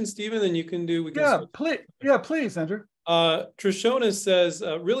first question, Stephen? Then you can do. Please, Andrew. Trishona says,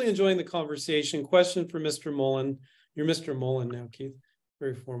 really enjoying the conversation. Question for Mr. Mullin. You're Mr. Mullin now, Keith.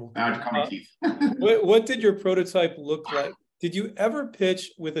 Very formal. Call me Keith. What did your prototype look like? Did you ever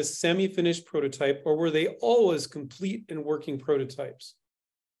pitch with a semi-finished prototype, or were they always complete and working prototypes?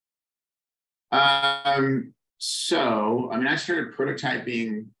 So, I mean, I started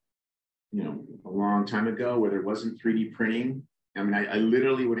prototyping, a long time ago where there wasn't 3D printing. I mean, I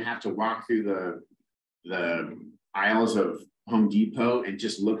literally would have to walk through the aisles of Home Depot and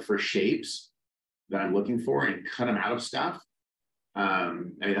just look for shapes that I'm looking for and cut them out of stuff. I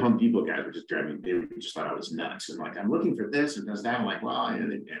mean, the Home Depot guys were just driving, they just thought I was nuts. And like, I'm looking for this and does that. I'm like, well,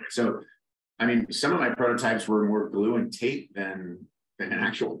 so, I mean, some of my prototypes were more glue and tape than an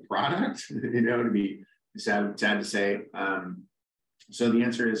actual product, to be sad to say. So the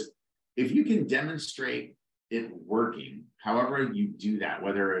answer is, if you can demonstrate it working, however you do that,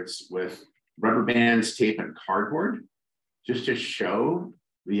 whether it's with rubber bands, tape, and cardboard, just to show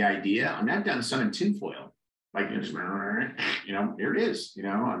the idea. I mean, I've done some in tinfoil, like, here it is,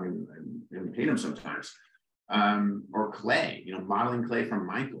 I mean, and paint them sometimes. Or clay, modeling clay from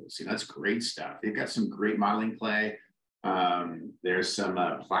Michael's, that's great stuff. They've got some great modeling clay. There's some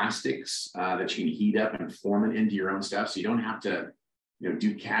plastics that you can heat up and form it into your own stuff. So you don't have to,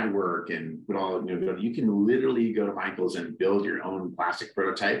 do CAD work and put all, you can literally go to Michael's and build your own plastic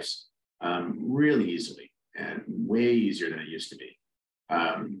prototypes really easily and way easier than it used to be.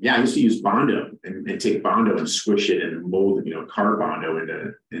 I used to use Bondo and take Bondo and squish it and mold, carve Bondo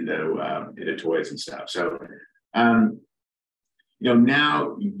into toys and stuff. So,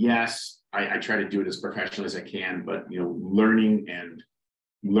 now, yes, I try to do it as professionally as I can, but, learning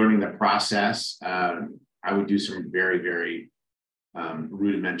the process, I would do some very, very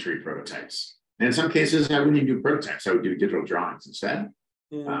rudimentary prototypes. And in some cases, I wouldn't even do prototypes. I would do digital drawings instead,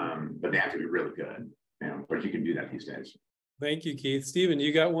 but they have to be really good, but you can do that these days. Thank you, Keith. Stephen,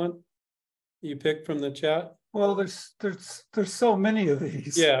 you got one you picked from the chat? Well, there's so many of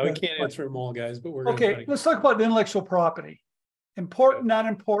these. Yeah, we can't answer them all, guys, but we're okay. Let's talk about intellectual property. Important, not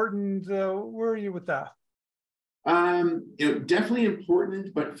important. Where are you with that? Definitely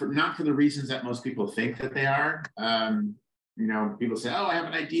important, but not for the reasons that most people think that they are. People say, "Oh, I have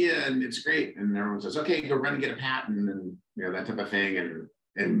an idea and it's great," and everyone says, "Okay, go run and get a patent," and that type of thing, and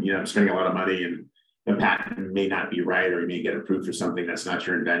I'm spending a lot of money, and the patent may not be right, or you may get approved for something that's not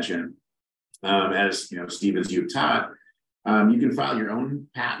your invention. As Steve, as you've taught, you can file your own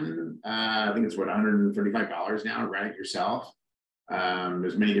patent. I think it's $135 now to write it yourself.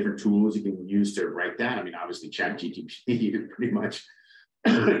 There's many different tools you can use to write that. I mean, obviously, ChatGPT pretty much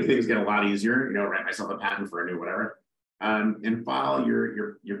things get a lot easier. Write myself a patent for a new whatever, and file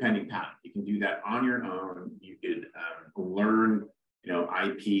your pending patent. You can do that on your own. You could learn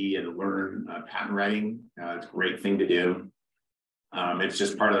IP and learn patent writing. It's a great thing to do. It's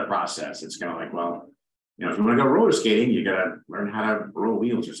just part of the process. It's kind of like, well, if you want to go roller skating, you got to learn how to roll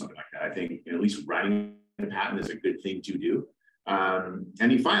wheels or something like that. I think at least writing a patent is a good thing to do.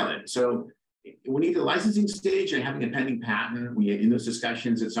 And you file it. So when you get to the licensing stage and having a pending patent, in those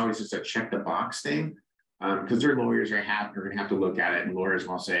discussions, it's always just a check the box thing. Because their lawyers are going to have to look at it, and lawyers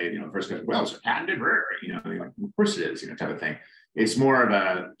will say, first goes, well, it's patented, like, of course it is, type of thing. It's more of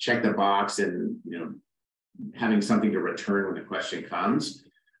a check the box and, having something to return when the question comes.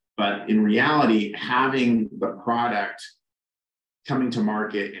 But in reality, having the product coming to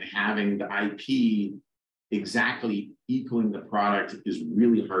market and having the IP exactly equaling the product is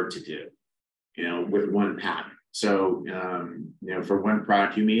really hard to do, with one patent. So, for one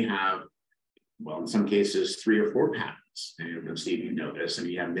product, you may have, well, in some cases, 3 or 4 patents. And Steve, you know this, and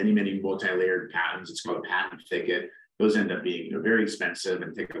you have many, many multi-layered patents. It's called a patent thicket. Those end up being very expensive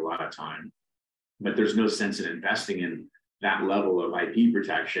and take a lot of time. But there's no sense in investing in that level of IP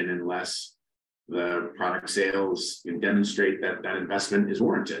protection unless the product sales can demonstrate that that investment is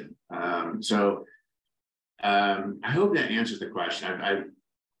warranted. So I hope that answers the question.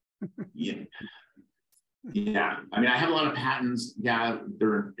 Yeah. I mean, I have a lot of patents. Yeah,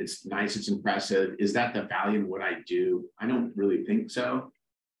 it's nice. It's impressive. Is that the value in what I do? I don't really think so.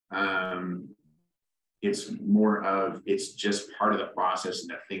 It's more of, it's just part of the process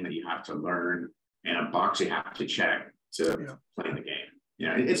and the thing that you have to learn and a box you have to check to play the game.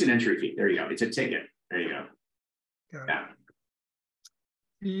 It's an entry fee. There you go. It's a ticket. There you go. Yeah.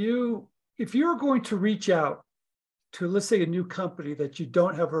 if you're going to reach out to, let's say, a new company that you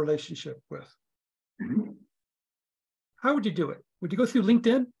don't have a relationship with, how would you do it? Would you go through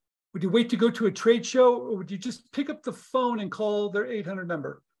LinkedIn? Would you wait to go to a trade show, or would you just pick up the phone and call their 800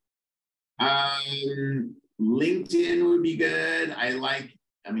 number? LinkedIn would be good.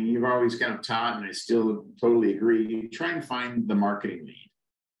 I mean, you've always kind of taught, and I still totally agree. You try and find the marketing lead.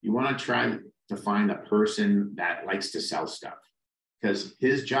 You want to try to find a person that likes to sell stuff, because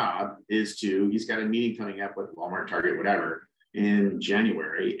his job is he's got a meeting coming up with Walmart, Target, whatever, in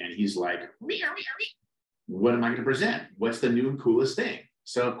January. And he's like, what am I going to present? What's the new and coolest thing?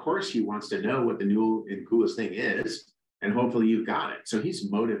 So of course he wants to know what the new and coolest thing is. And hopefully you've got it. So he's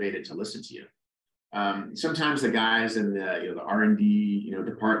motivated to listen to you. Sometimes the guys in the R&D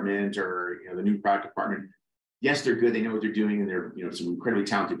department, or the new product department, yes, they're good, they know what they're doing, and they're some incredibly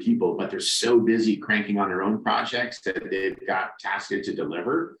talented people, but they're so busy cranking on their own projects that they've got tasked to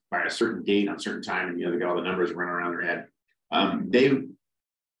deliver by a certain date on a certain time, and they got all the numbers running around their head. They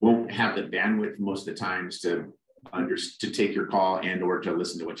won't have the bandwidth most of the times to take your call and or to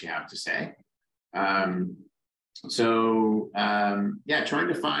listen to what you have to say. Trying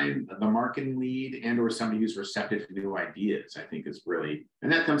to find the marketing lead and or somebody who's receptive to new ideas, I think is really,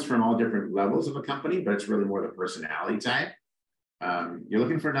 and that comes from all different levels of a company, but it's really more the personality type. You're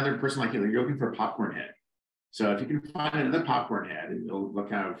looking for another person like you're looking for a popcorn head. So if you can find another popcorn head, and you'll look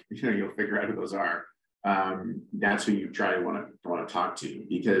kind of, you'll figure out who those are. That's who you try to want to talk to,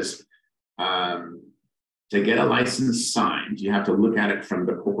 because to get a license signed, you have to look at it from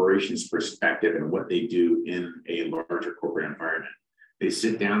the corporation's perspective and what they do in a larger corporate environment. They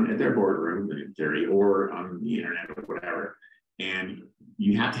sit down at their boardroom, in theory, or on the internet or whatever, and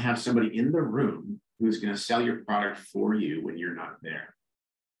you have to have somebody in the room who's going to sell your product for you when you're not there.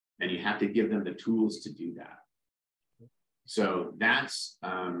 And you have to give them the tools to do that. So that's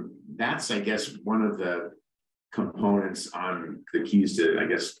I guess, one of the components on the keys to, I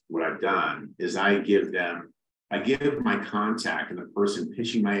guess, what I've done is I give my contact and the person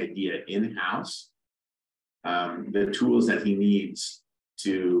pitching my idea in-house the tools that he needs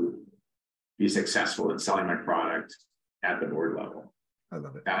to be successful in selling my product at the board level. I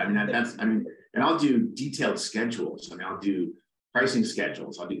love it. And I'll do detailed schedules. I'll do pricing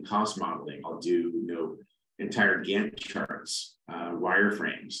schedules. I'll do cost modeling. I'll do, entire Gantt charts,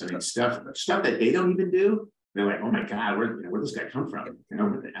 wireframes. Stuff that they don't even do. They're like, oh my God, where'd this guy come from?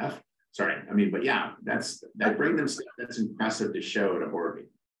 With the F. Sorry. But yeah, that bring them stuff that's impressive to show at a board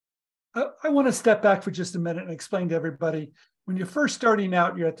meeting. I want to step back for just a minute and explain to everybody, when you're first starting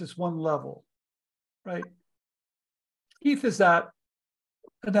out, you're at this one level, right? Keith is at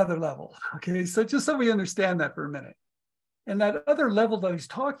another level. Okay. So just so we understand that for a minute. And that other level that he's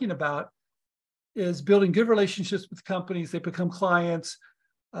talking about is building good relationships with companies. They become clients,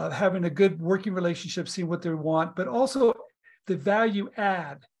 having a good working relationship, seeing what they want, but also the value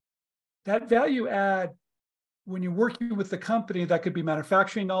add. That value add, when you're working with the company, that could be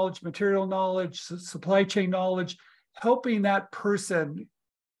manufacturing knowledge, material knowledge, supply chain knowledge, helping that person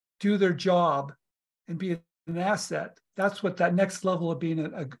do their job and be an asset. That's what that next level of being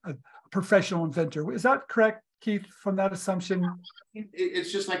a professional inventor. Is that correct, Keith, from that assumption?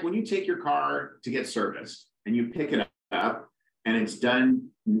 It's just like when you take your car to get serviced and you pick it up and it's done,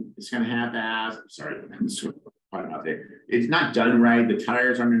 it's kind of half-assed. Sorry, it's not done right. The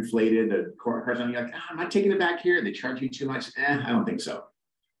tires aren't inflated. The car's on. You're like, am I taking it back here? They charge you too much. I don't think so.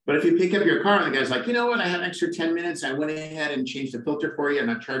 But if you pick up your car and the guy's like, you know what? I have an extra 10 minutes. I went ahead and changed the filter for you. I'm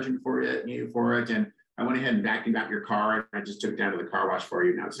not charging for it. And I went ahead and vacuumed out your car. And I just took it down to the car wash for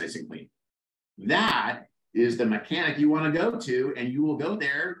you. Now it's nice and clean. That is the mechanic you want to go to, and you will go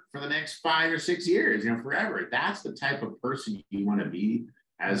there for the next 5 or 6 years, forever. That's the type of person you want to be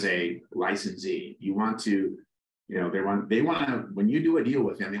as a licensee. You want to, they want to, when you do a deal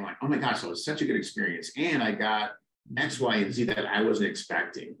with them, they're like, oh my gosh, that was such a good experience. And I got X, Y, and Z that I wasn't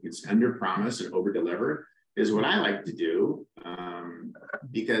expecting. It's under promise and over deliver is what I like to do.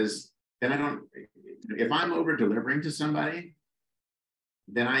 Because then if I'm over delivering to somebody,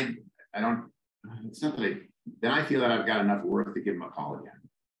 then then I feel that I've got enough worth to give them a call again.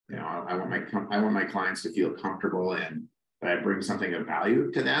 I want my clients to feel comfortable and that I bring something of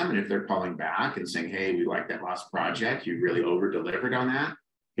value to them. And if they're calling back and saying, hey, we like that last project, you really over delivered on that.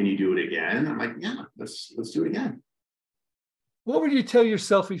 Can you do it again? I'm like, yeah, let's do it again. What would you tell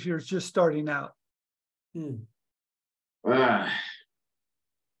yourself if you're just starting out?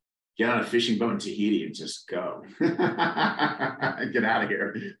 Get on a fishing boat in Tahiti and just go. Get out of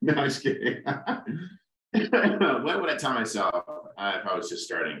here. No, I'm just kidding. What would I tell myself if I was just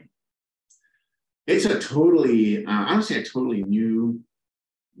starting? It's a totally, I don't say a totally new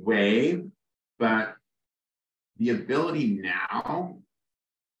way, but the ability now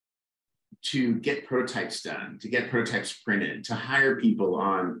to get prototypes done, to get prototypes printed, to hire people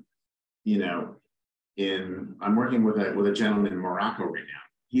on, I'm working with a gentleman in Morocco right now.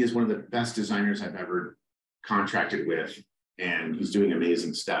 He is one of the best designers I've ever contracted with, and he's doing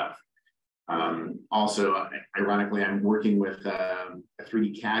amazing stuff. Also, ironically, I'm working with a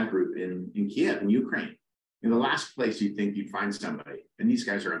 3D CAD group in Kiev, in Ukraine. In the last place you'd think you'd find somebody, and these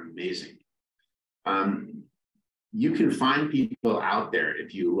guys are amazing. You can find people out there,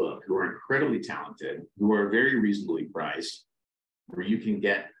 if you look, who are incredibly talented, who are very reasonably priced, where you can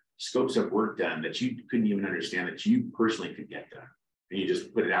get scopes of work done that you couldn't even understand that you personally could get done. And you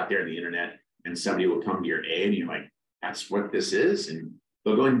just put it out there on the internet, and somebody will come to your aid, and you're like, that's what this is, and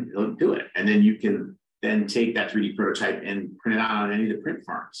they'll go and they'll do it. And then you can then take that 3D prototype and print it out on any of the print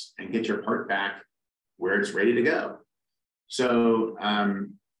farms and get your part back where it's ready to go. So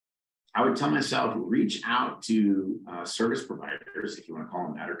I would tell myself, reach out to service providers, if you want to call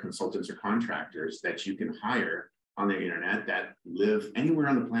them that, or consultants or contractors that you can hire on the internet that live anywhere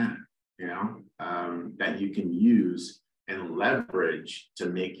on the planet, that you can use and leverage to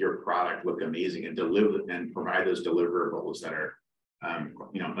make your product look amazing and deliver and provide those deliverables that are,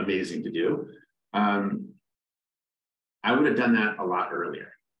 amazing to do. I would have done that a lot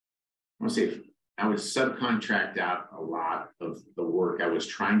earlier. I want to say I would subcontract out a lot of the work I was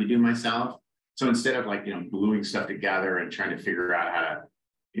trying to do myself. So instead of gluing stuff together and trying to figure out how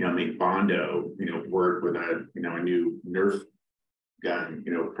to, make Bondo, work with a, a new Nerf gun,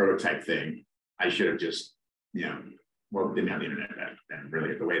 prototype thing, I should have just, well, didn't have the internet back then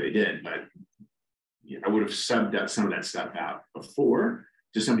really the way they did, but I would have subbed up some of that stuff out before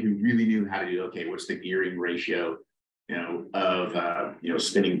to somebody who really knew how to do, okay, what's the gearing ratio, of,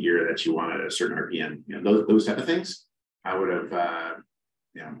 spinning gear that you want at a certain RPM, those type of things. I would have,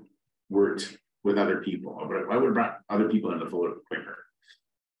 worked with other people. I would have brought other people into the fold quicker.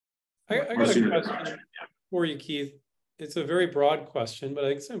 I got a question for you, Keith. It's a very broad question, but I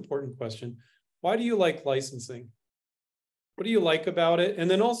think it's an important question. Why do you like licensing? What do you like about it?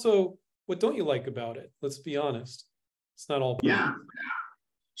 And then also, what don't you like about it? Let's be honest. It's not all perfect. Yeah.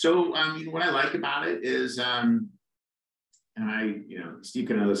 So, what I like about it is, and Steve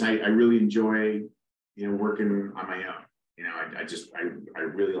can know this, I really enjoy, working on my own. I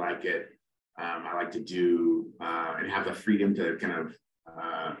really like it. I like to do, and have the freedom to kind of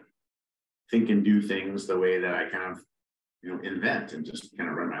think and do things the way that I kind of, invent and just kind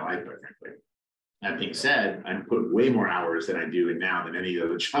of run my life, quite frankly. That being said, I put way more hours than I do now than any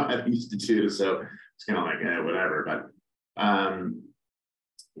other job I used to do. So it's kind of like, whatever. But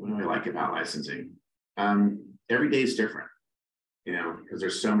what do I like about licensing? Every day is different, because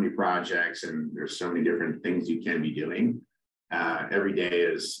there's so many projects and there's so many different things you can be doing. Every day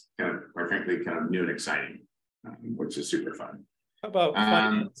is kind of, quite frankly, kind of new and exciting, which is super fun. How about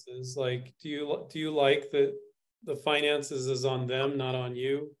finances? Like, do you like that the finances is on them, not on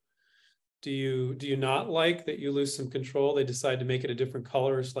you? Do you not like that you lose some control? They decide to make it a different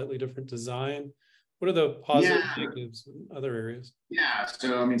color, a slightly different design. What are the positive negatives in other areas? Yeah. So,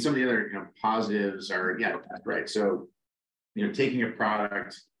 some of the other, positives are, that's right. So, taking a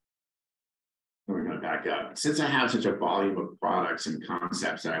product, we're going to back up. Since I have such a volume of products and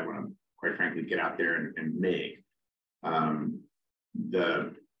concepts that I want to, quite frankly, get out there and make,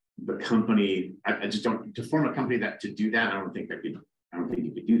 the company, I just don't, to form a company to do that, I don't think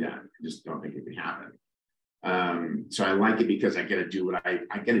you could do that. I just don't think it could happen. So I like it because I get to do what I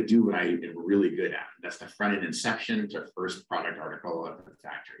am really good at. That's the front end inception to first product article at the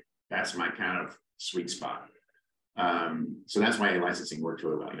factory. That's my kind of sweet spot. So that's why licensing works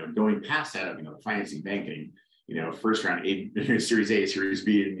really well. Going past that, the financing, banking, first round A, Series A, Series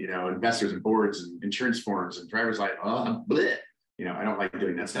B, and investors and boards and insurance forms and driver's license. Oh, bleh. I don't like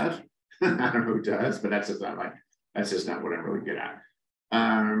doing that stuff. I don't know who does, but that's just not what I'm really good at.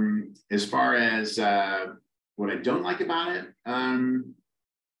 As far as what I don't like about it,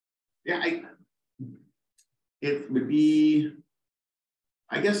 it would be,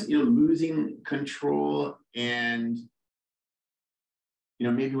 I guess, losing control and,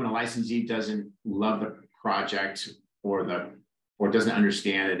 maybe when a licensee doesn't love the project or doesn't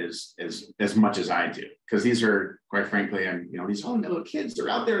understand it as much as I do, because these are, quite frankly, these little kids are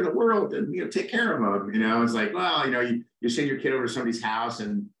out there in the world and take care of them. It's like, well, you send your kid over to somebody's house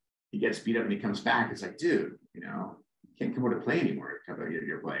and he gets beat up and he comes back. It's like, dude, you can't come over to play anymore at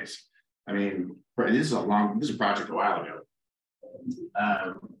your place. This is a project a while ago.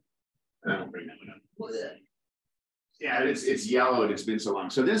 I don't bring that one up. Yeah, it's yellow and it's been so long.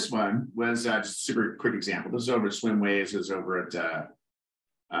 So this one was just a super quick example. This is over at Swimways. It was over at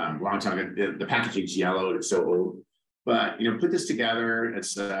long time ago. The packaging's yellow, it's so old. But, put this together.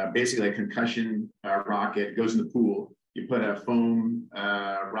 It's basically a concussion rocket. It goes in the pool. You put a foam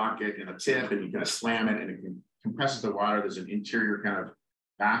rocket in a tip and you kind of slam it and it compresses the water. There's an interior kind of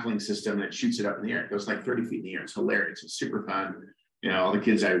baffling system that shoots it up in the air. It goes like 30 feet in the air. It's hilarious. It's super fun. All the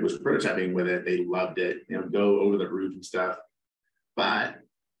kids I was prototyping with it, they loved it, go over the roof and stuff. But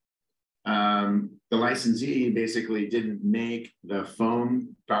the licensee basically didn't make the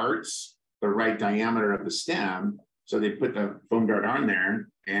foam darts the right diameter of the stem. So they put the foam dart on there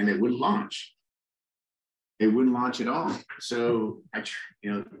and it wouldn't launch. It wouldn't launch at all. So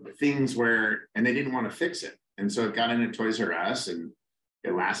things where, and they didn't want to fix it. And so it got into Toys R Us and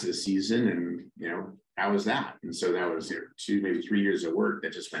it lasted a season and, that was that. And so that was 2, maybe 3 years of work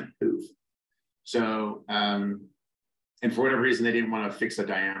that just went poof. So, and for whatever reason, they didn't want to fix the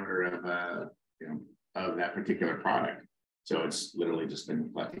diameter of that particular product. So it's literally just been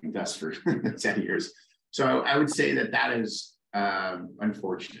collecting dust for 10 years. So I would say that is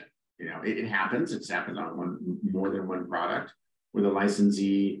unfortunate. It happens. It's happened on more than one product where the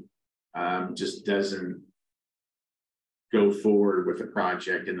licensee just doesn't go forward with the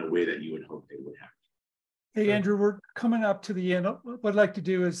project in the way that you would hope they would have. Hey, Andrew, we're coming up to the end. What I'd like to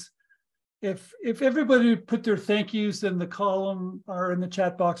do is, if everybody would put their thank yous in the column or in the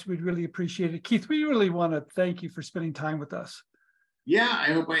chat box, we'd really appreciate it. Keith, we really want to thank you for spending time with us. Yeah,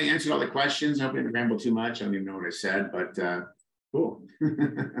 I hope I answered all the questions. I hope I didn't ramble too much. I don't even know what I said, but cool.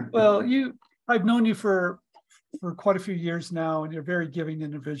 Well, I've known you for quite a few years now, and you're a very giving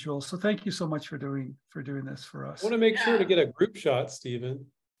individual. So thank you so much for doing this for us. I want to make sure to get a group shot, Stephen.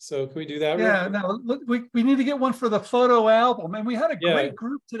 So can we do that? Yeah, no, we need to get one for the photo album. And we had a great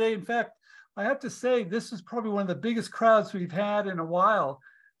group today. In fact, I have to say, this is probably one of the biggest crowds we've had in a while.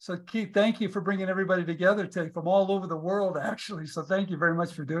 So Keith, thank you for bringing everybody together today from all over the world, actually. So thank you very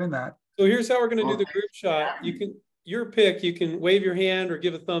much for doing that. So here's how we're going to do the group shot. Your pick, you can wave your hand or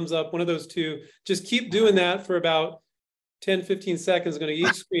give a thumbs up, one of those two. Just keep doing that for about 10, 15 seconds. I'm going to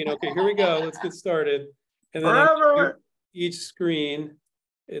each screen. Okay, here we go. Let's get started. And then each screen.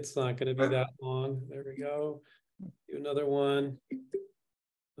 It's not going to be that long. There we go. Do another one.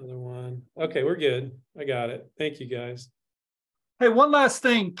 Another one. Okay, we're good. I got it. Thank you, guys. Hey, one last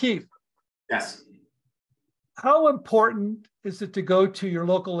thing, Keith. Yes. How important is it to go to your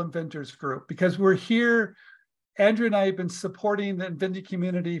local inventors group? Because we're here, Andrew and I have been supporting the inventing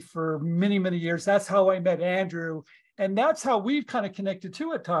community for many, many years. That's how I met Andrew. And that's how we've kind of connected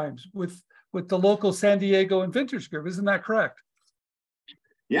too at times with the local San Diego inventors group. Isn't that correct?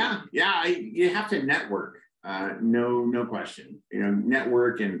 Yeah. You have to network. No question.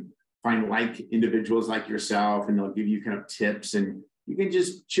 Network and find individuals like yourself, and they'll give you kind of tips, and you can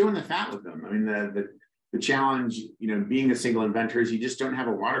just chew on the fat with them. I mean, the challenge, being a single inventor is you just don't have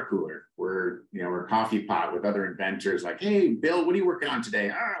a water cooler or a coffee pot with other inventors. Like, hey, Bill, what are you working on today?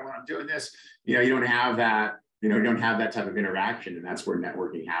 Well, I'm doing this. You don't have that. You don't have that type of interaction, and that's where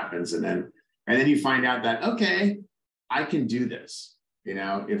networking happens. And then you find out that, okay, I can do this.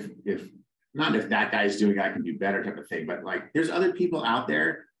 If not if that guy's doing it, I can do better type of thing. But like, there's other people out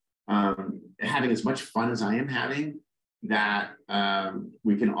there having as much fun as I am having, that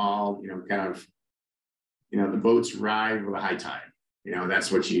we can all, the boats ride with a high tide.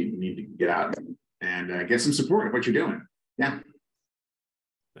 That's what you need to get out and get some support of what you're doing. Yeah.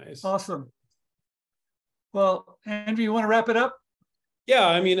 Nice. Awesome. Well, Andrew, you want to wrap it up? Yeah,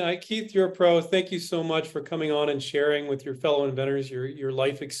 I mean, Keith, you're a pro. Thank you so much for coming on and sharing with your fellow inventors your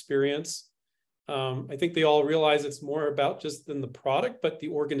life experience. I think they all realize it's more about just than the product, but the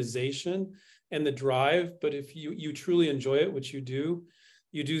organization and the drive. But if you truly enjoy it, which you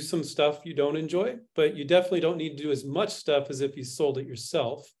do some stuff you don't enjoy, but you definitely don't need to do as much stuff as if you sold it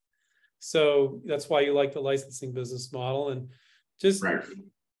yourself. So that's why you like the licensing business model. And just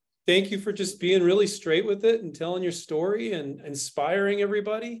thank you for just being really straight with it and telling your story and inspiring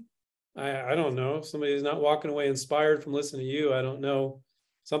everybody. I don't know, if somebody's not walking away inspired from listening to you, I don't know,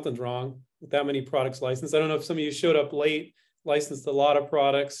 something's wrong with that many products licensed. I don't know if some of you showed up late, licensed a lot of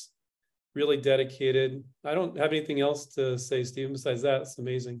products, really dedicated. I don't have anything else to say, Stephen, besides that. It's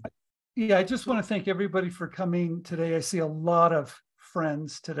amazing. Yeah, I just want to thank everybody for coming today. I see a lot of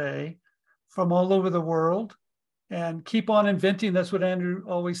friends today from all over the world, and keep on inventing. That's what Andrew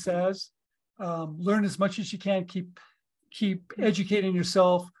always says. Learn as much as you can. Keep educating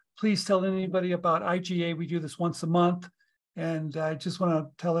yourself. Please tell anybody about IGA. We do this once a month. And I just want to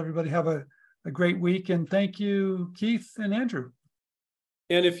tell everybody, have a great week. And thank you, Keith and Andrew.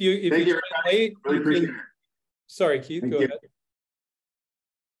 And if you late, really appreciate it. Sorry, Keith, go ahead.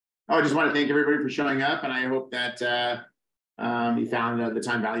 I just want to thank everybody for showing up, and I hope that you found the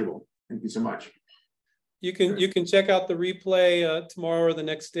time valuable. Thank you so much. You can check out the replay tomorrow or the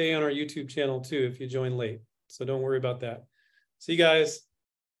next day on our YouTube channel too if you join late. So don't worry about that. See you guys.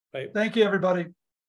 Bye. Thank you, everybody.